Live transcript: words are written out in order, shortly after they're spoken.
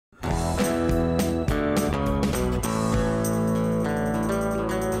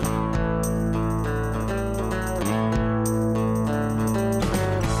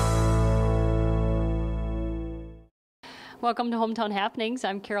Welcome to Hometown Happenings.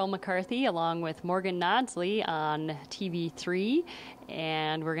 I'm Carol McCarthy along with Morgan Nodsle on TV3.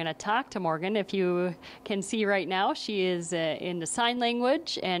 And we're going to talk to Morgan. If you can see right now, she is in the sign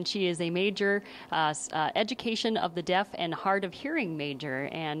language, and she is a major education of the deaf and hard of hearing major.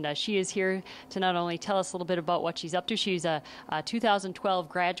 And she is here to not only tell us a little bit about what she's up to. She's a 2012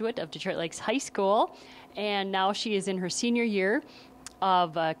 graduate of Detroit Lakes High School, and now she is in her senior year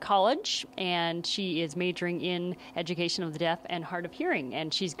of college, and she is majoring in education of the deaf and hard of hearing,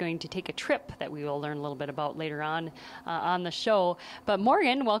 and she's going to take a trip that we will learn a little bit about later on the show. But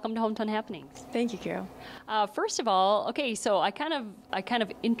Morgan, welcome to Hometown Happenings. Thank you, Carol. First of all, okay, so I kind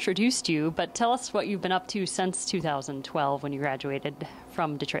of introduced you, but tell us what you've been up to since 2012 when you graduated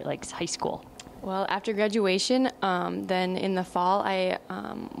from Detroit Lakes High School. Well, after graduation, then in the fall, I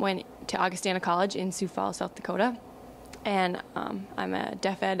went to Augustana College in Sioux Falls, South Dakota. And I'm a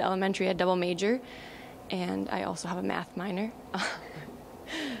deaf ed, elementary ed double major, and I also have a math minor.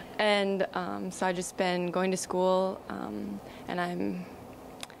 And so I've just been going to school, and I'm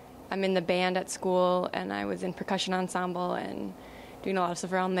in the band at school, and I was in percussion ensemble and doing a lot of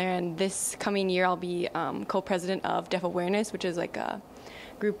stuff around there. And this coming year, I'll be co-president of Deaf Awareness, which is like a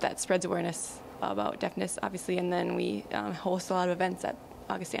group that spreads awareness about deafness, obviously. And then we host a lot of events at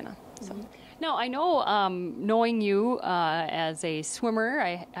Augustana. So. Now, I know, knowing you as a swimmer,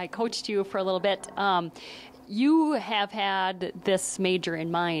 I coached you for a little bit. You have had this major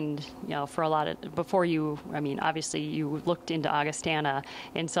in mind, for a lot of, before you, obviously you looked into Augustana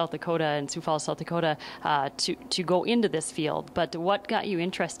in South Dakota and Sioux Falls, South Dakota, to go into this field. But what got you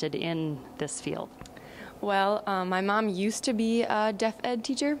interested in this field? Well, my mom used to be a deaf ed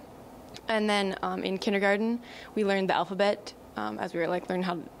teacher. And then in kindergarten, we learned the alphabet as we were learning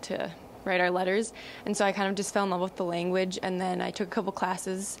how to write our letters, and so I kind of just fell in love with the language, and then I took a couple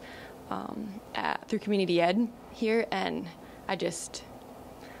classes through community ed here, and I just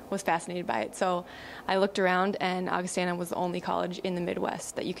was fascinated by it. So I looked around, and Augustana was the only college in the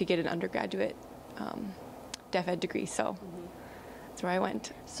Midwest that you could get an undergraduate deaf ed degree, so that's where I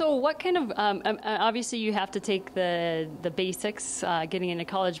went. So what kind of, obviously you have to take the basics getting into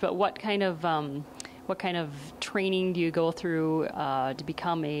college, but what kind of training do you go through to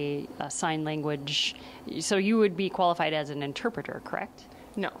become a sign language? So you would be qualified as an interpreter, correct?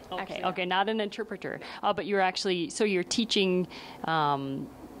 No. Okay, not an interpreter. But you're actually, so you're teaching,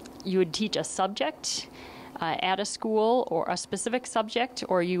 you would teach a subject at a school, or a specific subject,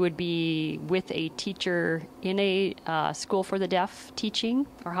 or you would be with a teacher in a school for the deaf teaching,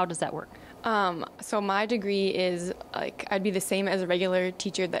 or how does that work? So my degree is I'd be the same as a regular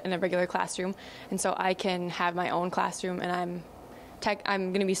teacher in a regular classroom, and so I can have my own classroom, and I'm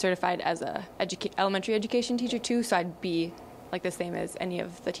going to be certified as a elementary education teacher too, so I'd be the same as any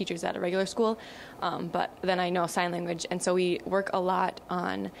of the teachers at a regular school, but then I know sign language, and so we work a lot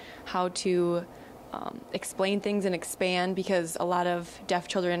on how to explain things and expand, because a lot of deaf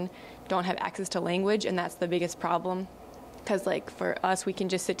children don't have access to language, and that's the biggest problem. Because for us, we can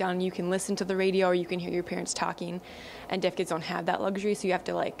just sit down and you can listen to the radio, or you can hear your parents talking, and deaf kids don't have that luxury, so you have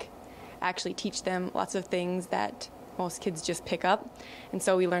to actually teach them lots of things that most kids just pick up. And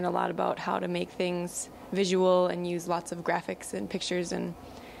so we learn a lot about how to make things visual and use lots of graphics and pictures, and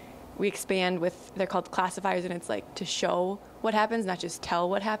we expand with, they're called classifiers, and it's to show what happens, not just tell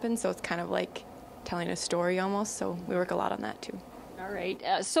what happens, so it's kind of like telling a story almost, so we work a lot on that too. All right.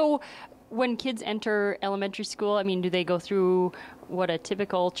 So when kids enter elementary school, do they go through what a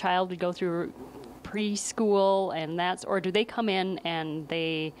typical child would go through preschool, or do they come in and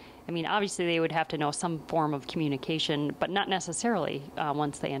obviously they would have to know some form of communication, but not necessarily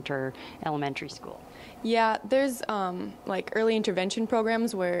once they enter elementary school? Yeah, there's early intervention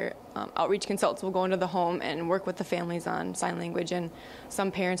programs where outreach consultants will go into the home and work with the families on sign language, and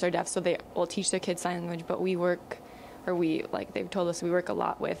some parents are deaf, so they will teach their kids sign language, but they've told us, we work a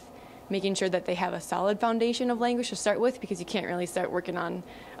lot with making sure that they have a solid foundation of language to start with, because you can't really start working on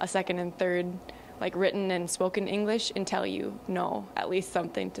a second and third written and spoken English until you know at least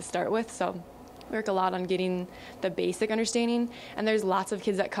something to start with. So we work a lot on getting the basic understanding, and there's lots of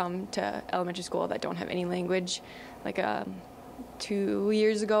kids that come to elementary school that don't have any language. 2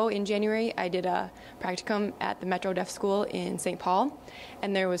 years ago in January, I did a practicum at the Metro Deaf School in St. Paul,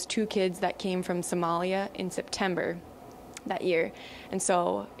 and there was 2 kids that came from Somalia in September that year. And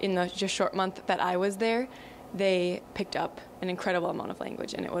so in the just short month that I was there, they picked up an incredible amount of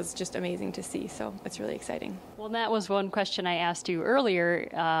language, and it was just amazing to see. So it's really exciting. Well, that was one question I asked you earlier,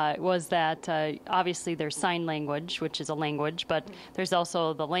 was that obviously there's sign language, which is a language, but there's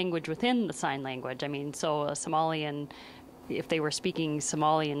also the language within the sign language. So a Somalian, if they were speaking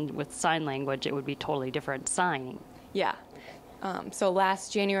Somalian with sign language, it would be totally different signing. Yeah. So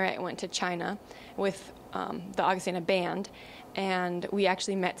last January, I went to China with the Augustana band, and we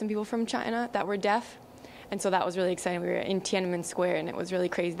actually met some people from China that were deaf. And so that was really exciting. We were in Tiananmen Square, and it was really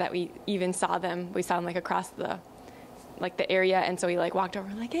crazy that we even saw them. We saw them like across the area, and so we like walked over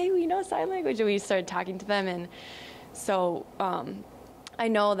and like, hey, we know sign language, and we started talking to them. And so I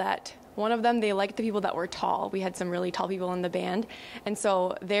know that one of them, they liked the people that were tall. We had some really tall people in the band, and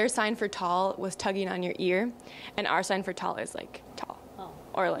so their sign for tall was tugging on your ear, and our sign for tall is like tall. Oh.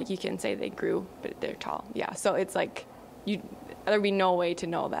 Or like you can say they grew, but they're tall. Yeah, so it's like there'd be no way to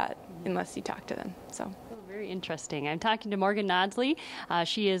know that unless you talk to them. So. Very interesting. I'm talking to Morgan Nodsle.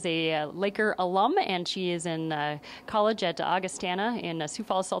 She is a Laker alum, and she is in college at Augustana in Sioux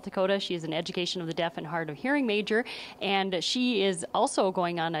Falls, South Dakota. She is an Education of the Deaf and Hard of Hearing major, and she is also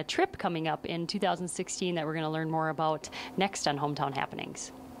going on a trip coming up in 2016 that we're going to learn more about next on Hometown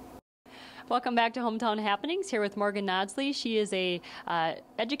Happenings. Welcome back to Hometown Happenings, here with Morgan Nodsle. She is a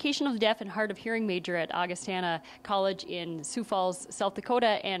Education of the Deaf and Hard of Hearing major at Augustana College in Sioux Falls, South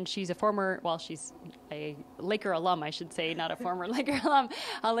Dakota, and she's she's a Laker alum, I should say, not a former Laker alum,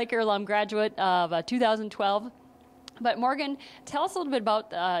 a Laker alum graduate of 2012. But Morgan, tell us a little bit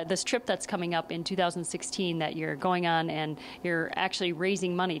about this trip that's coming up in 2016 that you're going on, and you're actually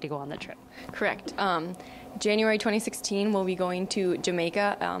raising money to go on the trip. Correct. January 2016, we'll be going to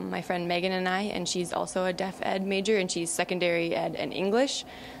Jamaica, my friend Megan and I, and she's also a deaf ed major, and she's secondary ed and English.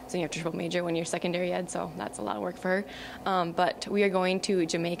 So you have to triple major when you're secondary ed, so that's a lot of work for her. But we are going to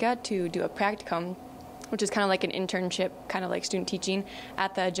Jamaica to do a practicum, which is kind of like an internship, kind of like student teaching,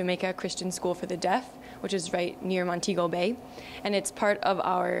 at the Jamaica Christian School for the Deaf, which is right near Montego Bay. And it's part of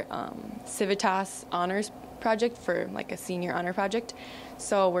our Civitas honors project for like a senior honor project.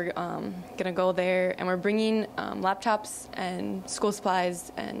 So we're gonna go there, and we're bringing laptops and school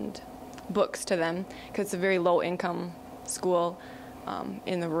supplies and books to them because it's a very low income school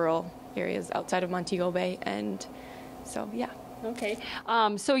in the rural areas outside of Montego Bay. And so, yeah. Okay.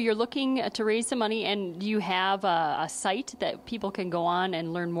 So you're looking to raise some money, and do you have a site that people can go on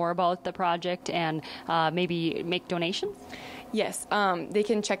and learn more about the project and maybe make donations? Yes. They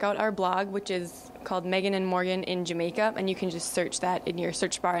can check out our blog, which is called Megan and Morgan in Jamaica, and you can just search that in your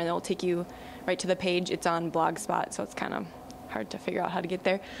search bar, and it'll take you right to the page. It's on Blogspot, so it's kind of hard to figure out how to get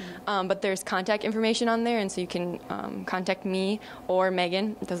there. But there's contact information on there, and so you can contact me or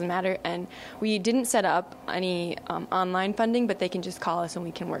Megan. It doesn't matter. And we didn't set up any online funding, but they can just call us and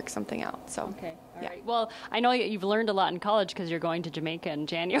we can work something out. So. Okay. All right. Well, I know you've learned a lot in college because you're going to Jamaica in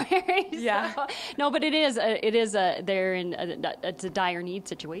January. Yeah. So, no, but it's a dire need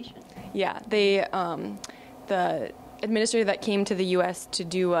situation. Yeah. They the administrator that came to the U.S. to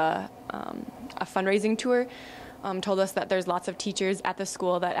do a fundraising tour told us that there's lots of teachers at the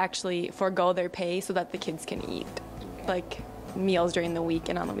school that actually forego their pay so that the kids can eat, like meals during the week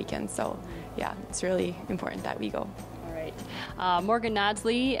and on the weekends. So, yeah, it's really important that we go. All right. Morgan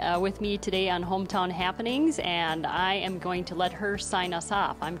Nodsle with me today on Hometown Happenings, and I am going to let her sign us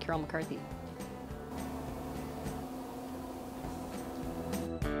off. I'm Carol McCarthy.